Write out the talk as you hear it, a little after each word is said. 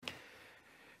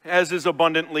As is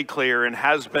abundantly clear and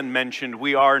has been mentioned,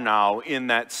 we are now in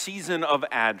that season of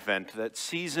Advent, that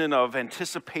season of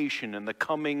anticipation and the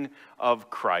coming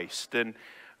of Christ. And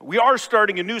we are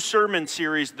starting a new sermon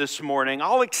series this morning.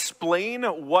 I'll explain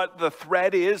what the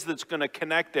thread is that's going to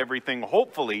connect everything,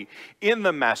 hopefully, in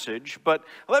the message. But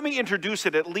let me introduce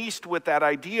it at least with that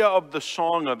idea of the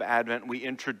song of Advent we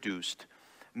introduced.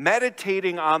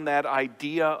 Meditating on that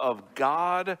idea of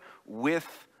God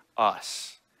with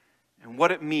us. And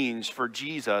what it means for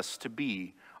Jesus to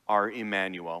be our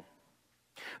Immanuel.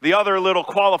 The other little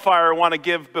qualifier I want to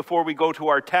give before we go to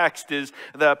our text is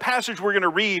the passage we're going to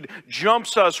read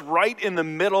jumps us right in the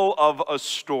middle of a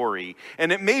story.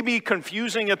 And it may be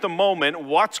confusing at the moment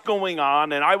what's going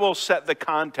on, and I will set the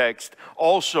context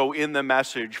also in the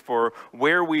message for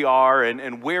where we are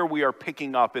and where we are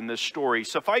picking up in this story.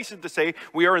 Suffice it to say,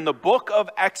 we are in the book of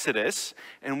Exodus,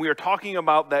 and we are talking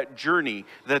about that journey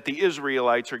that the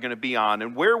Israelites are going to be on.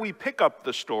 And where we pick up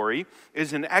the story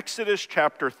is in Exodus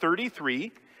chapter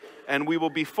 33, and we will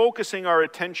be focusing our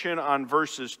attention on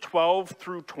verses 12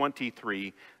 through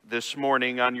 23 this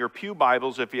morning on your pew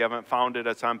Bibles. If you haven't found it,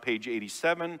 it's on page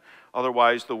 87.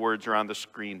 Otherwise, the words are on the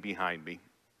screen behind me.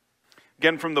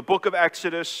 Again, from the book of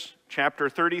Exodus, chapter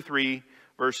 33,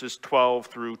 verses 12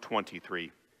 through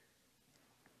 23.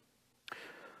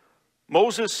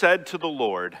 Moses said to the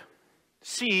Lord,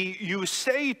 "See, you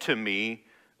say to me,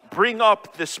 'Bring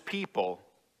up this people,'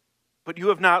 but you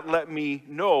have not let me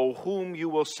know whom you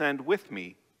will send with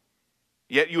me.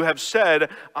 Yet you have said,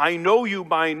 'I know you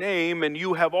by name, and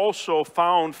you have also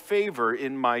found favor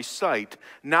in my sight.'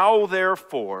 Now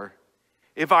therefore,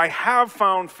 if I have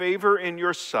found favor in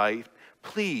your sight,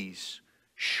 please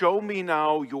show me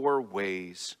now your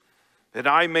ways, that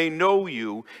I may know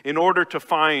you in order to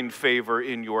find favor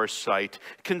in your sight.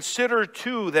 Consider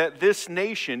too that this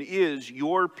nation is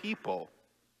your people."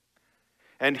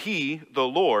 And he, the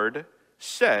Lord,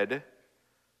 said,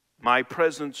 "My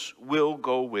presence will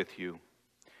go with you,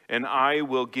 and I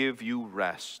will give you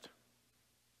rest."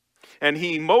 And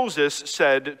he, Moses,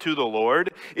 said to the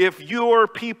Lord, if your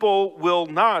presence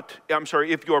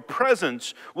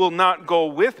will not go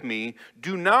with me,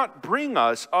 do not bring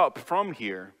us up from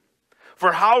here.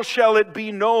 For how shall it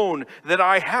be known that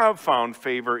I have found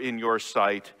favor in your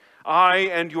sight, I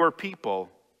and your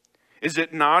people? Is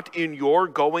it not in your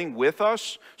going with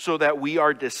us so that we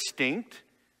are distinct,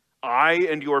 I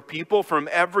and your people, from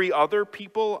every other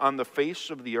people on the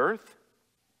face of the earth?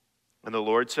 And the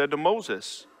Lord said to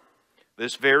Moses,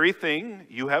 "This very thing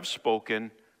you have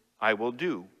spoken, I will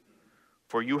do,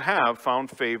 for you have found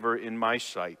favor in my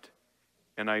sight,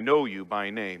 and I know you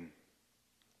by name."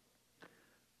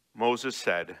 Moses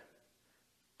said,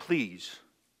 "Please,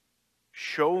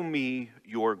 show me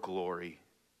your glory."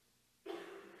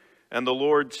 And the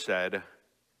Lord said,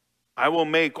 "I will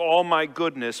make all my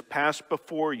goodness pass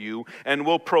before you, and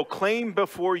will proclaim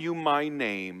before you my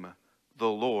name, the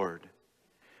Lord.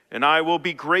 And I will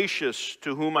be gracious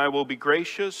to whom I will be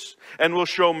gracious, and will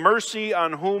show mercy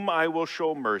on whom I will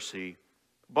show mercy.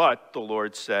 But," the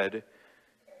Lord said,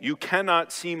 "you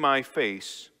cannot see my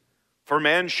face, for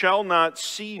man shall not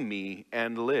see me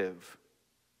and live."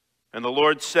 And the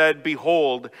Lord said,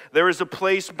 "Behold, there is a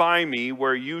place by me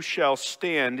where you shall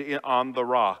stand on the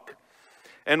rock.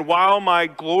 And while my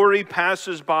glory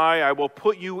passes by, I will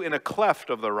put you in a cleft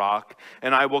of the rock,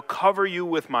 and I will cover you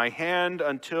with my hand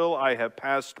until I have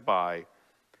passed by.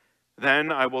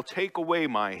 Then I will take away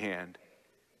my hand,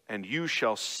 and you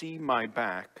shall see my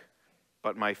back,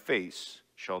 but my face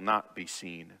shall not be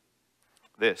seen."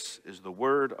 This is the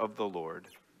word of the Lord.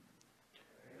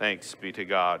 Thanks be to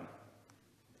God.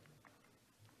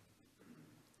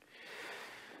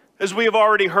 As we have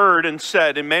already heard and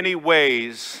said, in many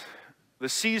ways, the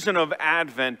season of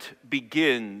Advent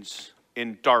begins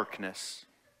in darkness.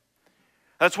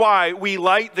 That's why we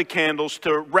light the candles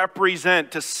to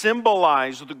represent, to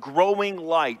symbolize the growing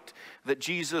light that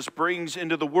Jesus brings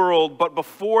into the world. But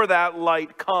before that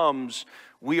light comes,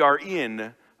 we are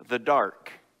in the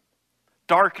dark.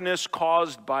 Darkness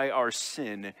caused by our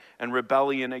sin and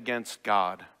rebellion against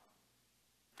God.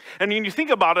 And when you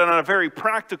think about it on a very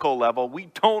practical level, we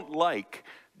don't like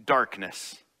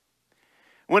darkness.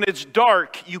 When it's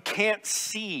dark, you can't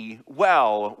see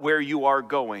well where you are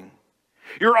going.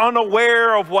 You're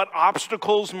unaware of what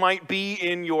obstacles might be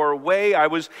in your way. I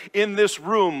was in this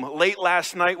room late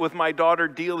last night with my daughter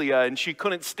Delia, and she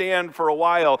couldn't stand for a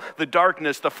while. The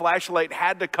darkness, the flashlight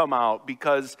had to come out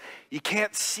because you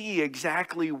can't see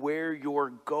exactly where you're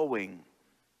going.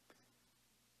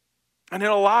 And in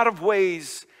a lot of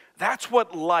ways, that's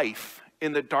what life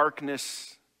in the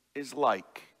darkness is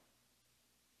like.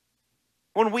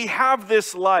 When we have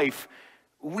this life,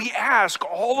 we ask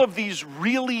all of these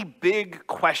really big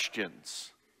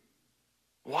questions.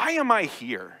 Why am I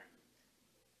here?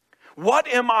 What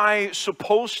am I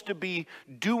supposed to be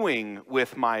doing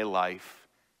with my life?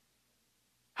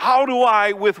 How do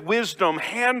I, with wisdom,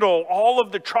 handle all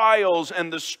of the trials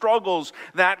and the struggles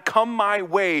that come my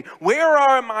way? Where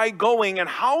am I going, and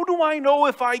how do I know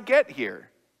if I get here?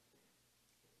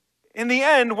 In the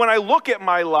end, when I look at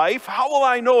my life, how will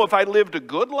I know if I lived a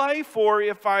good life or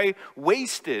if I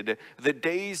wasted the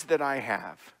days that I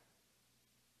have?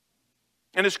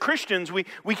 And as Christians,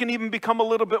 we can even become a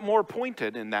little bit more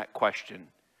pointed in that question.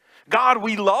 God,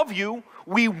 we love you.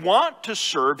 We want to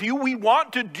serve you. We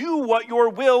want to do what your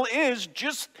will is.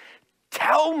 Just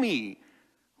tell me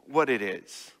what it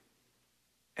is,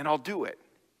 and I'll do it.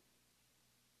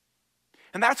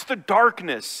 And that's the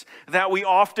darkness that we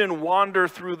often wander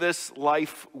through this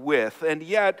life with. And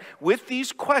yet, with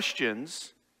these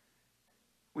questions,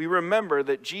 we remember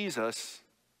that Jesus,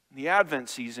 in the Advent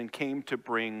season, came to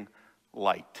bring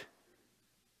light,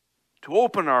 to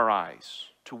open our eyes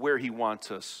to where he wants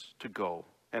us to go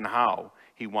and how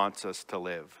he wants us to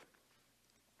live.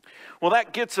 Well,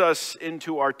 that gets us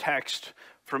into our text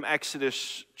from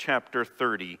Exodus chapter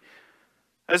 30.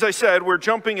 As I said, we're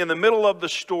jumping in the middle of the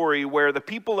story where the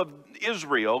people of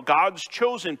Israel, God's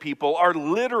chosen people, are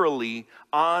literally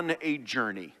on a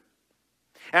journey.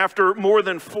 After more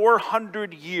than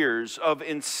 400 years of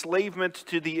enslavement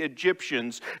to the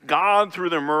Egyptians, God, through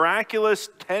the miraculous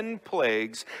 10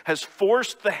 plagues, has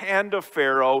forced the hand of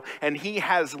Pharaoh, and he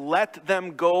has let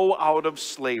them go out of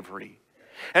slavery.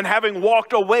 And having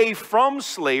walked away from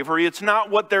slavery, it's not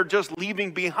what they're just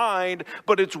leaving behind,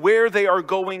 but it's where they are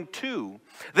going to.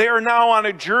 They are now on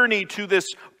a journey to this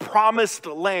promised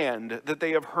land that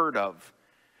they have heard of.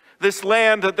 This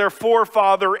land that their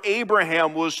forefather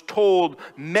Abraham was told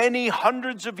many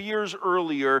hundreds of years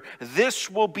earlier, this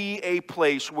will be a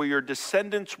place where your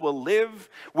descendants will live,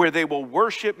 where they will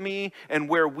worship me, and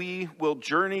where we will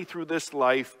journey through this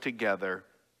life together.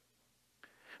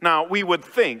 Now, we would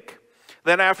think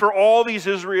that after all these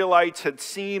Israelites had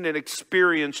seen and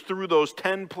experienced through those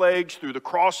 10 plagues, through the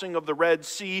crossing of the Red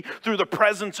Sea, through the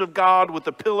presence of God with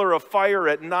the pillar of fire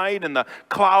at night and the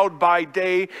cloud by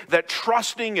day, that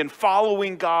trusting and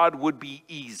following God would be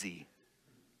easy.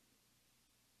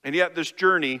 And yet this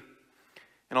journey,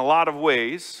 in a lot of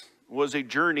ways, was a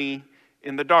journey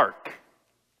in the dark.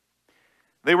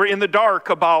 They were in the dark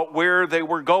about where they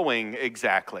were going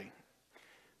exactly.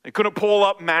 They couldn't pull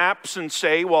up maps and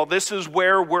say, well, this is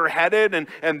where we're headed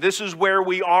and this is where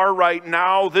we are right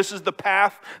now. This is the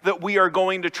path that we are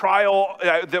going to travel.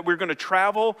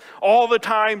 All the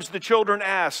times the children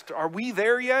asked, are we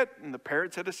there yet? And the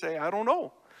parents had to say, I don't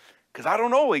know, because I don't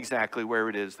know exactly where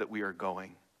it is that we are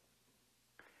going.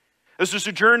 This is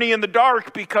a journey in the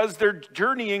dark because they're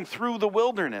journeying through the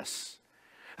wilderness.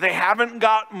 They haven't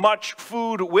got much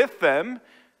food with them.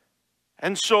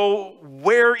 And so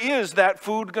where is that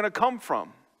food going to come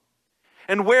from?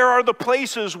 And where are the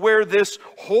places where this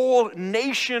whole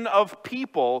nation of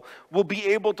people will be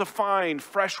able to find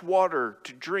fresh water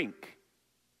to drink?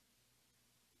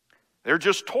 They're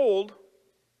just told,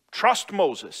 trust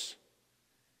Moses.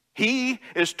 He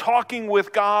is talking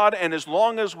with God, and as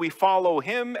long as we follow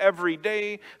him every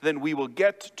day, then we will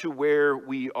get to where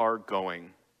we are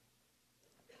going.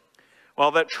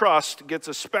 Well, that trust gets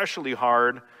especially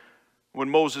hard when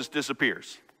Moses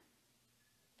disappears.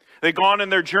 They've gone in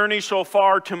their journey so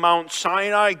far to Mount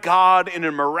Sinai. God, in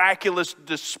a miraculous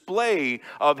display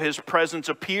of his presence,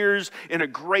 appears in a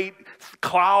great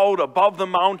cloud above the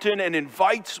mountain and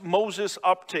invites Moses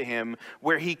up to him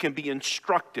where he can be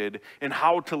instructed in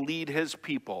how to lead his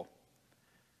people.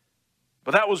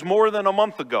 But that was more than a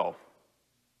month ago.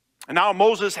 And now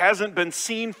Moses hasn't been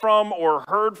seen from or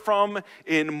heard from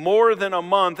in more than a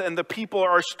month, and the people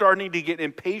are starting to get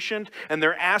impatient, and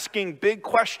they're asking big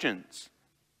questions.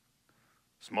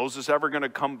 Is Moses ever going to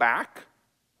come back?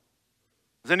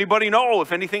 Does anybody know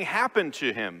if anything happened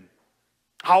to him?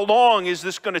 How long is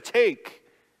this going to take?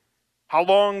 How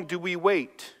long do we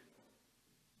wait?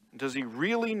 Does he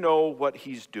really know what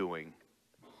he's doing?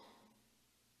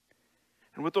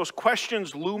 And with those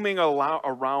questions looming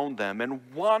around them and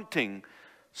wanting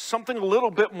something a little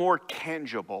bit more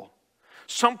tangible,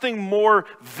 something more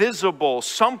visible,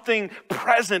 something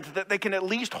present that they can at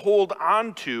least hold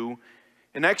on to,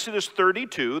 in Exodus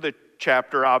 32, the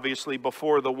chapter obviously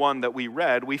before the one that we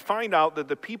read, we find out that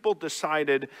the people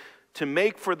decided to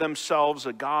make for themselves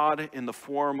a god in the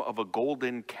form of a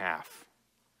golden calf.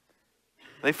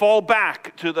 They fall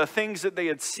back to the things that they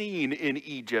had seen in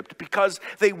Egypt because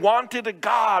they wanted a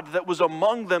God that was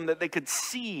among them that they could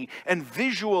see and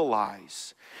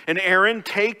visualize. And Aaron,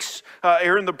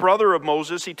 the brother of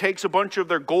Moses, he takes a bunch of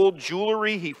their gold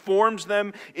jewelry, he forms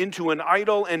them into an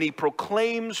idol, and he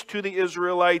proclaims to the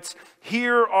Israelites,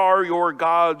 "Here are your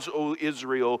gods, O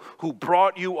Israel, who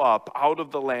brought you up out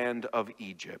of the land of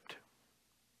Egypt."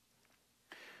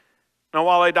 Now,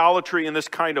 while idolatry in this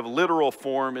kind of literal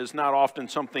form is not often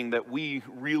something that we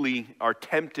really are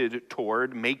tempted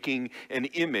toward, making an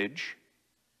image,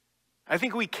 I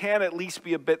think we can at least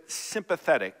be a bit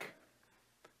sympathetic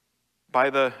by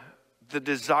the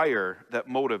desire that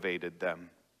motivated them.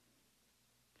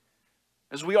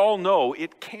 As we all know,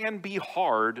 it can be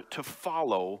hard to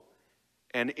follow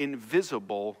an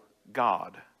invisible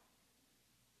God.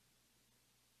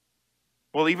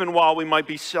 Well, even while we might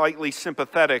be slightly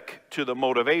sympathetic to the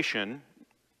motivation,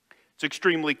 it's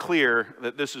extremely clear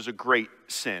that this is a great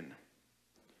sin.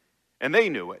 And they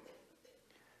knew it.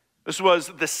 This was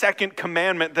the second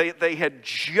commandment they had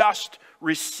just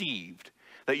received,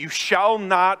 that you shall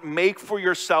not make for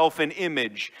yourself an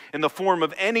image in the form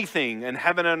of anything in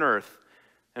heaven and earth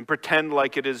and pretend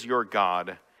like it is your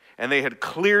God. And they had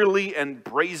clearly and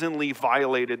brazenly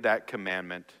violated that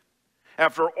commandment.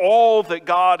 After all that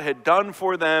God had done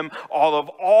for them,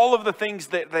 all of the things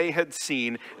that they had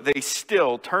seen, they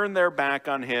still turn their back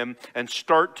on him and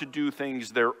start to do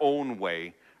things their own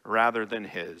way rather than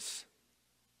his.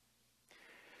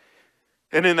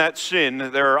 And in that sin,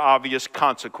 there are obvious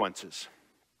consequences.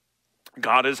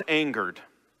 God is angered.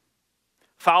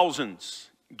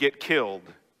 Thousands get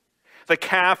killed. The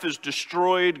calf is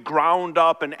destroyed, ground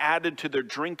up, and added to their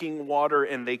drinking water,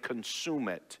 and they consume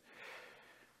it.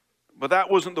 But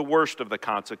that wasn't the worst of the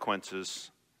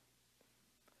consequences.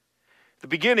 The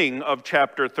beginning of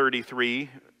chapter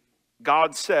 33,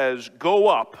 God says, "Go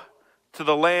up to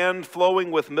the land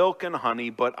flowing with milk and honey,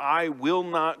 but I will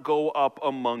not go up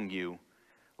among you,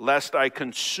 lest I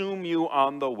consume you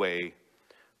on the way,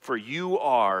 for you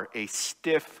are a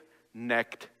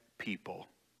stiff-necked people."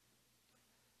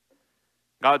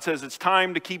 God says it's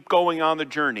time to keep going on the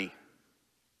journey,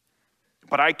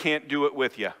 but I can't do it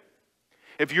with you.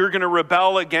 If you're going to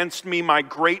rebel against me, my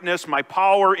greatness, my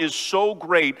power is so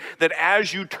great that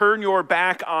as you turn your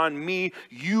back on me,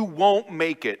 you won't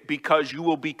make it because you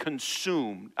will be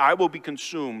consumed. I will be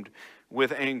consumed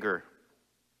with anger.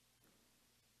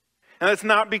 And that's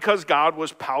not because God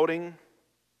was pouting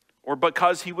or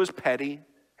because he was petty.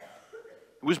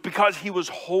 It was because he was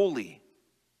holy.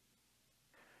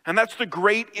 And that's the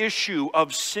great issue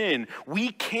of sin.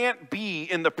 We can't be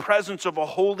in the presence of a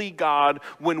holy God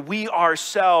when we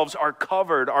ourselves are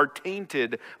covered, are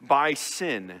tainted by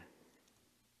sin.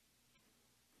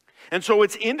 And so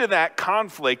it's into that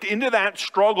conflict, into that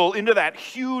struggle, into that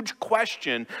huge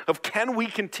question of can we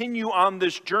continue on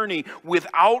this journey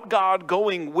without God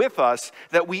going with us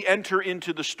that we enter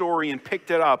into the story and picked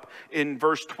it up in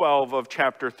verse 12 of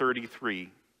chapter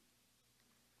 33.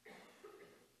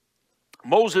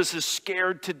 Moses is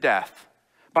scared to death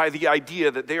by the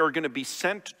idea that they are going to be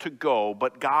sent to go,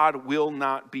 but God will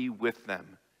not be with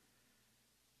them.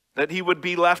 That he would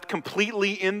be left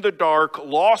completely in the dark,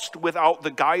 lost without the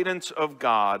guidance of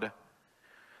God.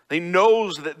 He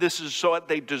knows that this is so what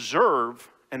they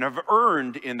deserve and have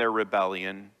earned in their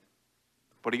rebellion,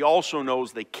 but he also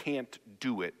knows they can't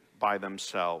do it by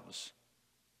themselves.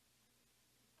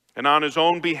 And on his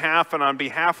own behalf and on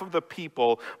behalf of the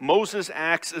people, Moses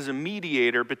acts as a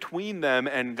mediator between them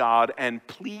and God and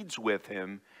pleads with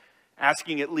him,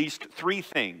 asking at least three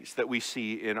things that we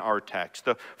see in our text.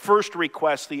 The first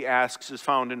request he asks is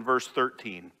found in verse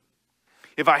 13.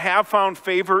 "If I have found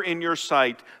favor in your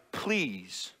sight,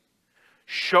 please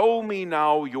show me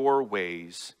now your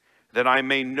ways, that I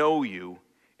may know you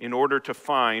in order to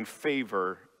find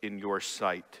favor in your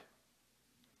sight."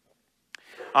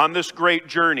 On this great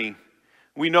journey,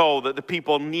 we know that the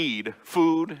people need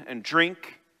food and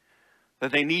drink,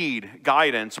 that they need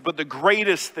guidance, but the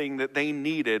greatest thing that they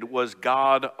needed was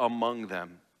God among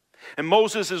them. And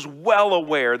Moses is well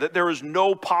aware that there is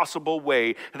no possible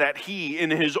way that he,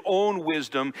 in his own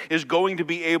wisdom, is going to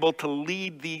be able to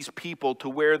lead these people to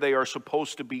where they are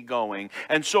supposed to be going.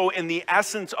 And so in the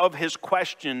essence of his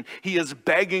question, he is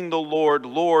begging the Lord,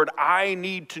 "Lord, I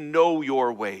need to know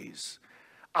your ways.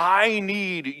 I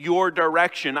need your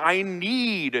direction. I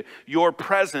need your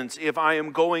presence if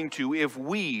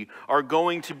we are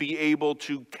going to be able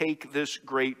to take this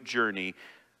great journey.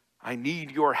 I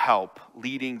need your help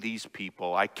leading these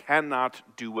people. I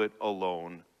cannot do it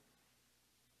alone."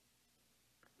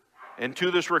 And to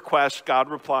this request, God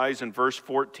replies in verse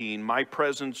 14, "My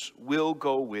presence will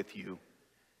go with you,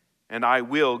 and I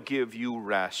will give you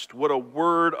rest. What a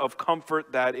word of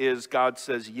comfort that is. God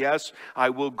says, yes, I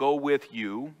will go with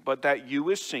you, but that you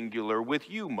is singular, with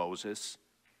you, Moses.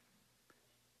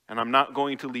 And I'm not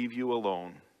going to leave you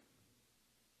alone.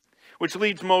 Which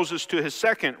leads Moses to his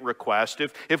second request.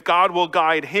 If God will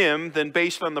guide him, then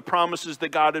based on the promises that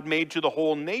God had made to the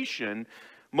whole nation,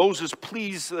 Moses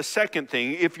pleads the second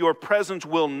thing: if your presence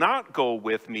will not go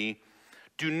with me,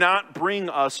 do not bring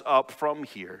us up from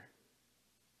here.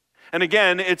 And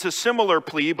again, it's a similar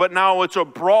plea, but now it's a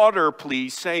broader plea,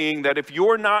 saying that if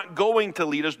you're not going to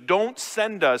lead us, don't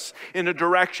send us in a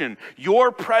direction.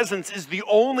 Your presence is the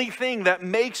only thing that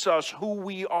makes us who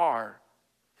we are.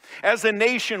 As a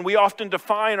nation, we often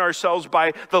define ourselves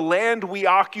by the land we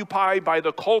occupy, by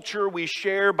the culture we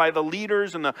share, by the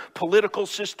leaders and the political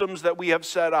systems that we have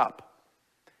set up.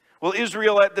 Well,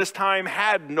 Israel at this time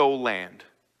had no land.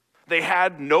 They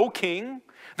had no king.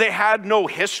 They had no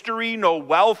history, no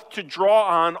wealth to draw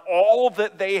on. All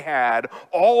that they had,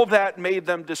 all that made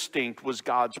them distinct, was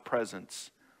God's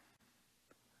presence.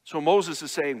 So Moses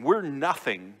is saying, we're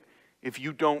nothing if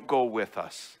you don't go with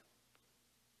us.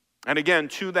 And again,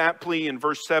 to that plea in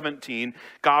verse 17,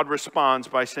 God responds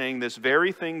by saying, this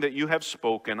very thing that you have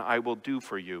spoken, I will do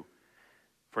for you.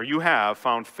 For you have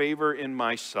found favor in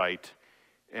my sight,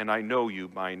 and I know you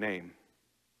by name.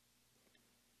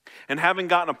 And having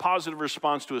gotten a positive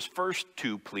response to his first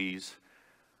two pleas,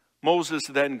 Moses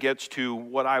then gets to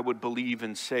what I would believe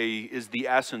and say is the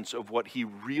essence of what he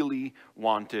really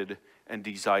wanted and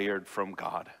desired from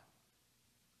God.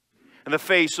 In the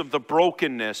face of the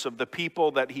brokenness of the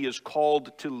people that he is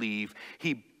called to leave,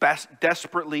 he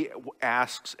desperately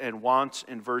asks and wants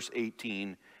in verse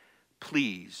 18,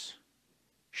 please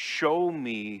show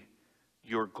me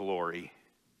your glory.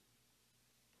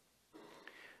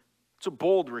 It's a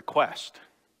bold request.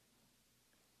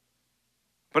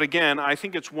 But again, I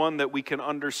think it's one that we can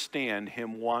understand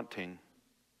him wanting.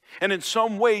 And in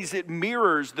some ways, it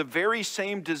mirrors the very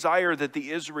same desire that the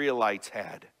Israelites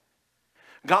had.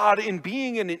 God, in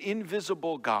being an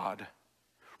invisible God,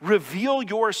 reveal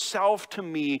yourself to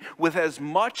me with as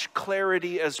much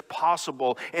clarity as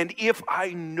possible. And if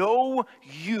I know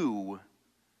you,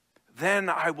 then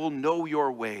I will know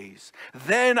your ways.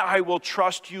 Then I will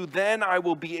trust you. Then I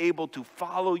will be able to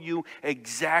follow you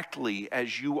exactly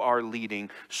as you are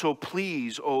leading. So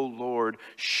please, O Lord,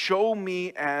 show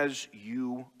me as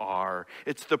you are.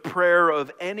 It's the prayer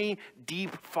of any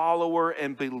deep follower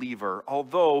and believer.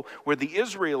 Although where the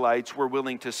Israelites were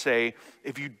willing to say,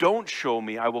 if you don't show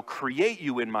me, I will create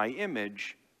you in my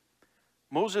image,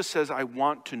 Moses says, I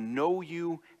want to know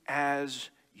you as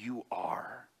you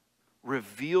are.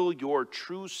 Reveal your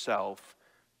true self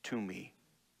to me.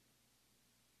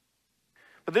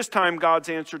 But this time, God's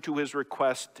answer to his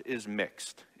request is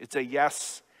mixed. It's a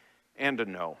yes and a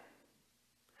no.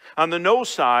 On the no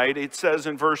side, it says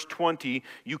in verse 20,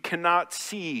 you cannot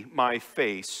see my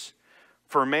face,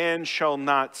 for man shall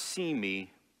not see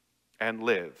me and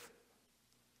live.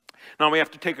 Now we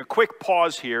have to take a quick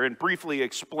pause here and briefly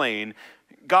explain,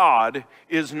 God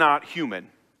is not human.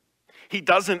 He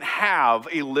doesn't have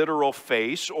a literal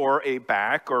face or a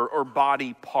back or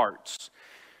body parts.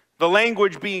 The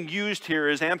language being used here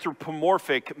is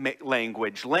anthropomorphic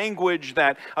language, language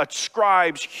that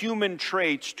ascribes human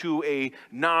traits to a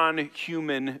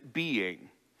non-human being.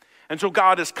 And so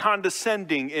God is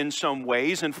condescending in some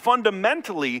ways, and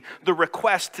fundamentally the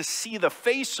request to see the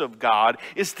face of God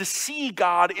is to see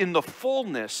God in the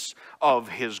fullness of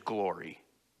his glory.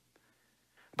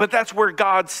 But that's where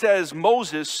God says,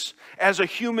 Moses, as a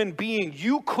human being,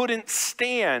 you couldn't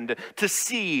stand to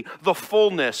see the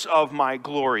fullness of my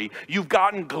glory. You've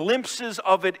gotten glimpses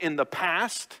of it in the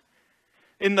past,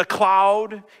 in the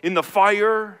cloud, in the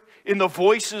fire, in the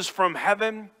voices from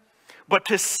heaven. But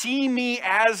to see me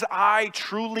as I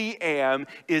truly am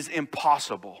is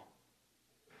impossible.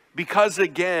 Because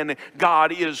again,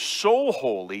 God is so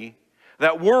holy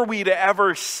that were we to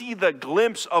ever see the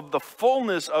glimpse of the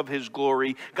fullness of his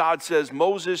glory, God says,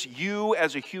 Moses, you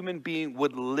as a human being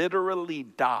would literally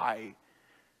die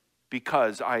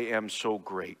because I am so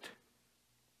great.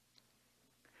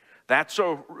 There's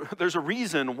a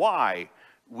reason why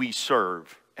we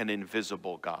serve an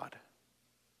invisible God.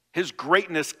 His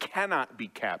greatness cannot be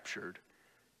captured.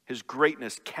 His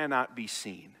greatness cannot be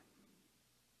seen.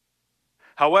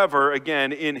 However,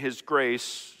 again, in his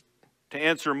grace, to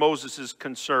answer Moses'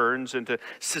 concerns and to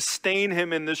sustain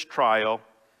him in this trial,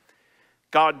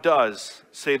 God does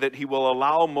say that he will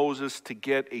allow Moses to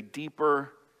get a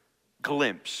deeper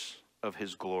glimpse of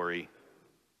his glory.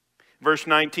 Verse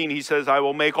 19, he says, I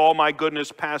will make all my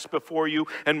goodness pass before you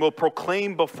and will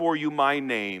proclaim before you my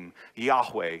name,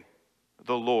 Yahweh,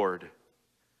 the Lord.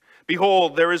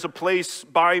 Behold, there is a place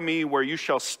by me where you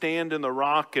shall stand in the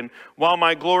rock, and while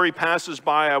my glory passes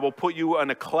by, I will put you in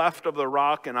a cleft of the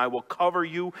rock, and I will cover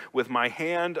you with my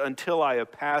hand until I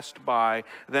have passed by.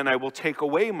 Then I will take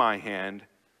away my hand,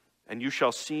 and you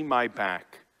shall see my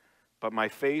back, but my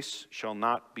face shall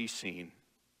not be seen.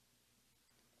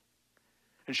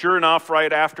 And sure enough,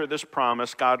 right after this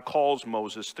promise, God calls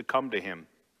Moses to come to him.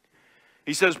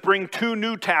 He says, bring 2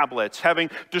 new tablets, having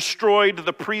destroyed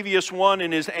the previous one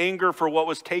in his anger for what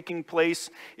was taking place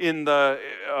in the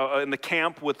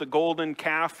camp with the golden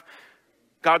calf.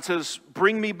 God says,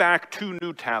 bring me back 2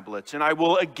 new tablets, and I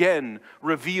will again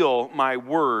reveal my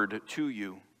word to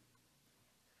you.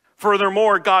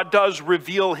 Furthermore, God does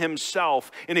reveal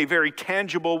himself in a very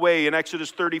tangible way. In Exodus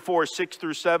 34, 6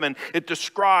 through 7, it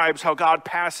describes how God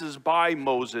passes by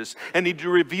Moses, and he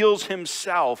reveals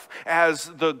himself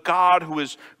as the God who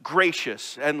is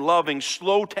gracious and loving,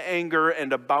 slow to anger,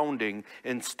 and abounding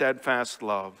in steadfast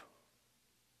love.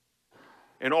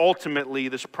 And ultimately,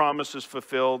 this promise is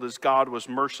fulfilled as God was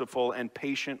merciful and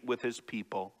patient with his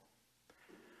people.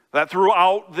 That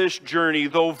throughout this journey,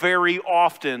 though very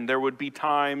often there would be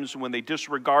times when they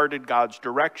disregarded God's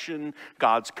direction,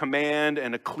 God's command,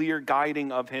 and a clear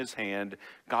guiding of his hand,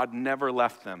 God never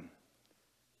left them,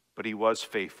 but he was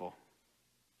faithful.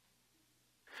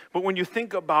 But when you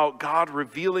think about God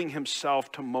revealing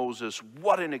himself to Moses,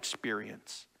 what an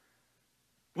experience.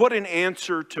 What an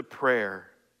answer to prayer.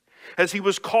 As he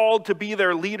was called to be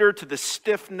their leader to the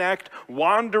stiff-necked,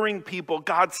 wandering people,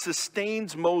 God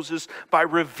sustains Moses by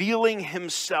revealing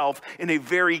himself in a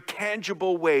very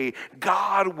tangible way.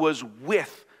 God was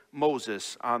with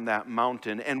Moses on that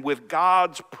mountain, and with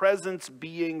God's presence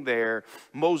being there,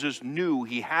 Moses knew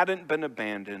he hadn't been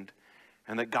abandoned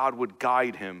and that God would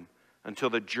guide him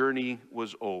until the journey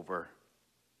was over.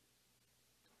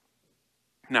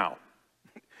 Now,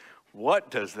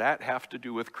 what does that have to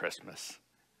do with Christmas?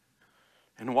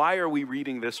 And why are we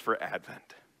reading this for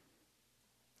Advent?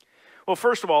 Well,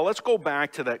 first of all, let's go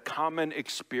back to that common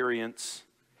experience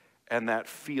and that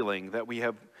feeling that we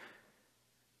have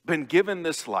been given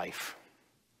this life.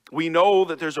 We know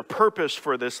that there's a purpose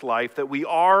for this life, that we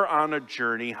are on a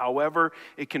journey. However,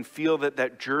 it can feel that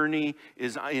that journey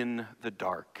is in the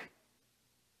dark.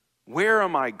 Where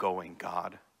am I going,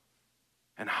 God?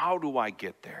 And how do I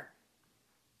get there?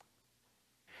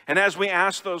 And as we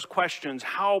ask those questions,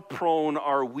 how prone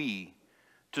are we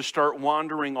to start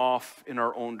wandering off in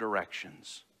our own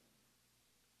directions?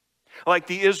 Like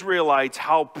the Israelites,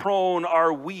 how prone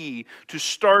are we to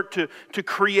start to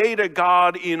create a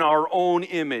God in our own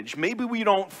image? Maybe we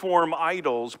don't form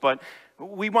idols, but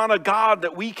we want a God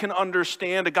that we can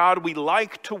understand, a God we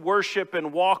like to worship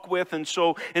and walk with. And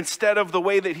so instead of the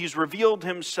way that he's revealed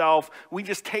himself, we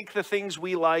just take the things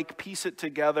we like, piece it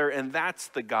together, and that's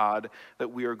the God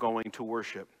that we are going to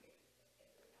worship.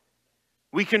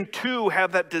 We can too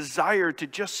have that desire to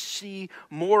just see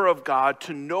more of God,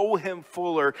 to know him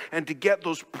fuller, and to get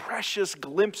those precious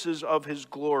glimpses of his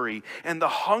glory. And the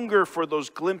hunger for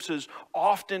those glimpses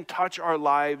often touch our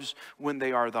lives when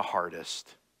they are the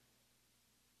hardest.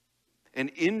 And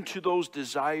into those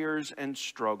desires and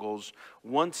struggles,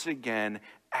 once again,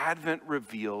 Advent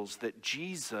reveals that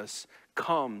Jesus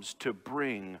comes to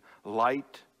bring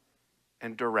light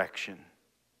and direction.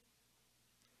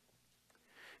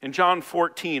 In John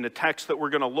 14, a text that we're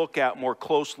going to look at more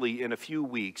closely in a few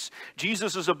weeks,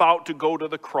 Jesus is about to go to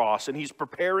the cross, and he's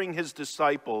preparing his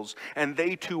disciples, and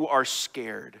they too are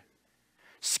scared.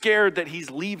 Scared that he's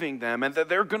leaving them and that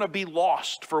they're going to be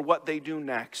lost for what they do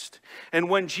next. And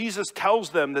when Jesus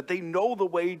tells them that they know the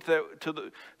way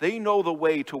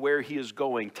to where he is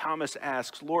going, Thomas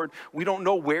asks, Lord, we don't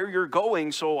know where you're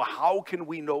going, so how can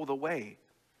we know the way?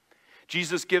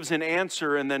 Jesus gives an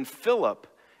answer, and then Philip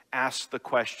asks the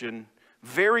question,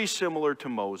 very similar to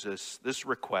Moses, this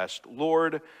request,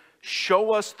 Lord,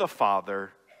 show us the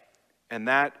Father, and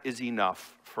that is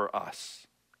enough for us.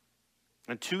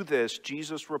 And to this,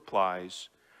 Jesus replies,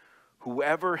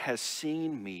 whoever has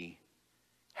seen me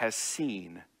has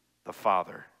seen the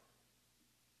Father.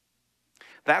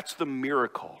 That's the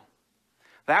miracle.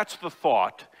 That's the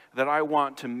thought that I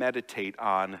want to meditate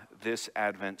on this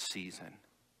Advent season.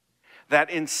 That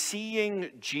in seeing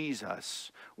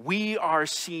Jesus, we are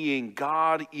seeing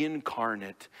God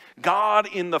incarnate, God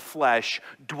in the flesh,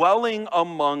 dwelling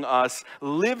among us,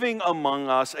 living among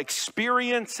us,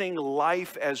 experiencing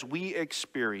life as we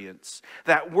experience.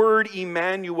 That word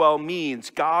Immanuel means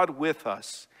God with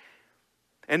us.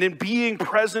 And in being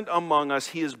present among us,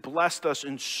 he has blessed us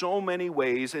in so many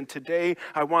ways. And today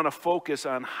I want to focus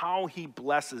on how he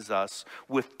blesses us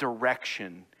with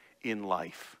direction in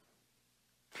life.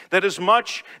 That as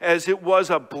much as it was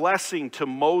a blessing to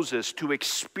Moses to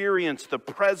experience the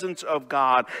presence of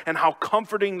God and how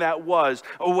comforting that was,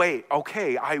 oh wait,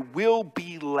 okay, I will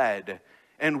be led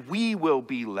and we will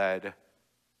be led.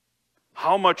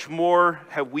 How much more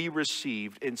have we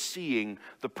received in seeing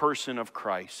the person of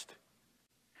Christ?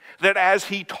 That as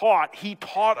he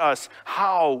taught us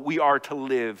how we are to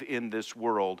live in this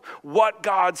world, what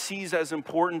God sees as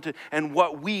important and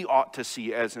what we ought to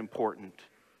see as important.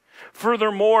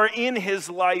 Furthermore, in his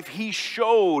life,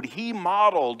 he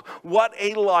modeled what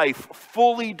a life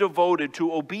fully devoted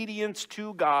to obedience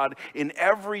to God in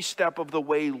every step of the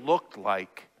way looked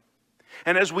like.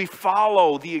 And as we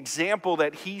follow the example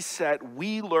that he set,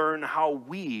 we learn how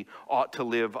we ought to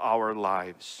live our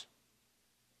lives.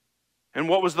 And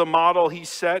what was the model he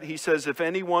set? He says, if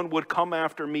anyone would come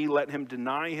after me, let him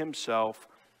deny himself,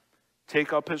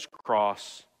 take up his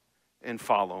cross, and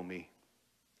follow me.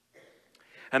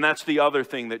 And that's the other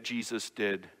thing that Jesus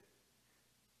did.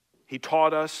 He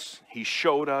taught us, he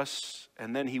showed us,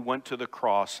 and then he went to the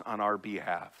cross on our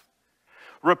behalf,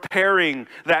 repairing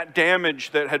that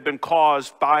damage that had been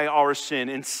caused by our sin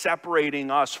and separating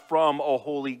us from a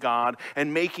holy God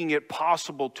and making it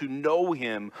possible to know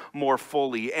him more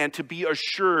fully and to be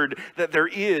assured that there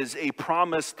is a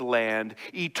promised land,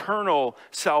 eternal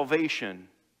salvation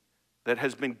that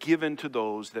has been given to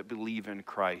those that believe in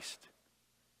Christ.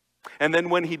 And then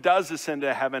when he does ascend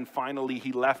to heaven, finally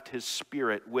he left his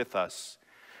Spirit with us.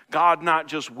 God not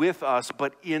just with us,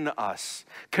 but in us,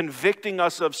 convicting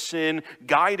us of sin,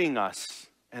 guiding us.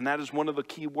 And that is one of the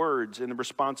key words and the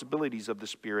responsibilities of the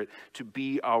Spirit, to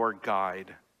be our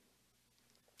guide.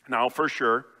 Now, for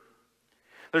sure,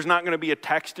 there's not going to be a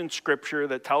text in Scripture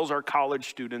that tells our college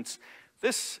students,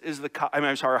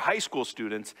 our high school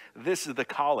students, this is the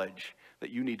college that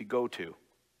you need to go to.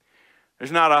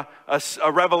 There's not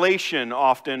a revelation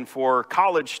often for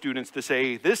college students to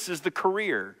say, this is the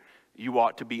career you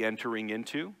ought to be entering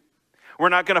into. We're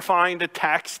not going to find a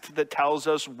text that tells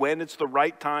us when it's the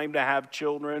right time to have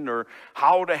children or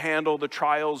how to handle the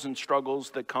trials and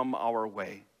struggles that come our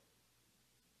way.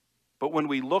 But when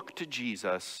we look to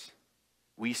Jesus,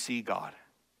 we see God.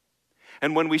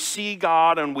 And when we see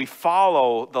God and we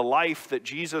follow the life that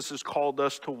Jesus has called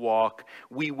us to walk,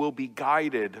 we will be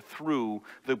guided through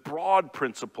the broad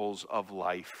principles of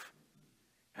life.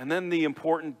 And then the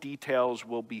important details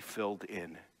will be filled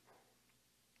in.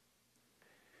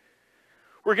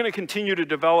 We're going to continue to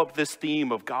develop this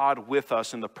theme of God with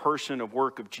us in the person of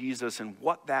work of Jesus and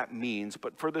what that means.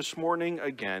 But for this morning,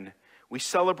 again, we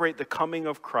celebrate the coming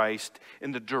of Christ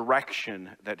in the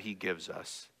direction that he gives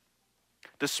us.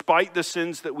 Despite the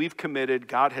sins that we've committed,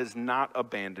 God has not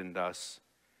abandoned us.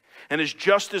 And as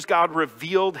just as God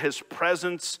revealed his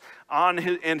presence and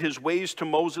his ways to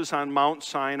Moses on Mount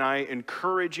Sinai,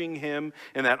 encouraging him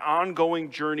in that ongoing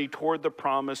journey toward the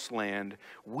promised land,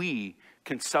 we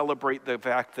can celebrate the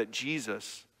fact that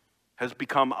Jesus has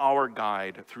become our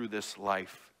guide through this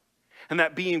life. And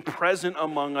that being present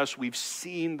among us, we've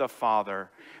seen the Father.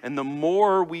 And the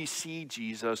more we see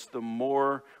Jesus, the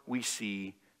more we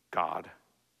see God.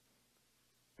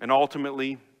 And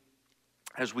ultimately,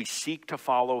 as we seek to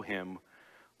follow him,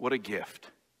 what a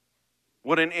gift.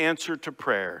 What an answer to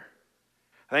prayer.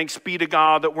 Thanks be to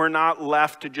God that we're not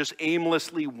left to just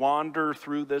aimlessly wander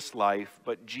through this life,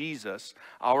 but Jesus,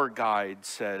 our guide,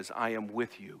 says, I am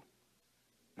with you.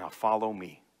 Now follow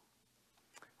me.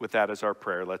 With that as our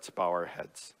prayer, let's bow our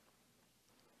heads.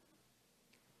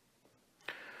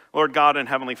 Lord God and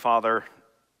Heavenly Father,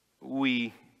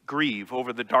 we grieve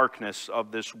over the darkness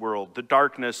of this world, the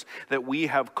darkness that we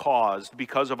have caused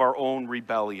because of our own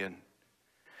rebellion.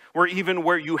 Where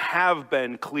you have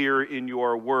been clear in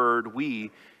your word,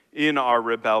 we, in our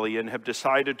rebellion, have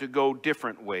decided to go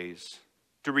different ways,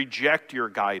 to reject your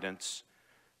guidance,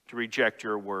 to reject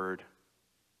your word.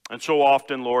 And so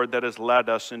often, Lord, that has led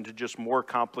us into just more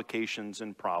complications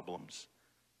and problems,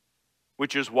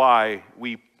 which is why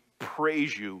we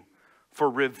praise you for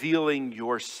revealing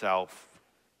yourself.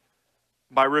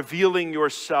 By revealing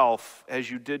yourself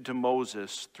as you did to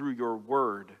Moses through your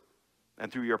word and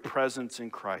through your presence in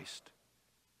Christ.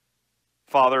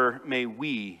 Father, may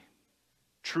we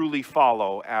truly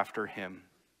follow after him.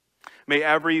 May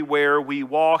everywhere we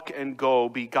walk and go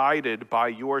be guided by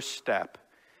your step.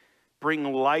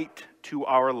 Bring light to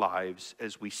our lives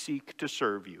as we seek to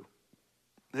serve you.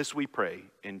 This we pray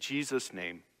in Jesus'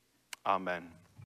 name. Amen.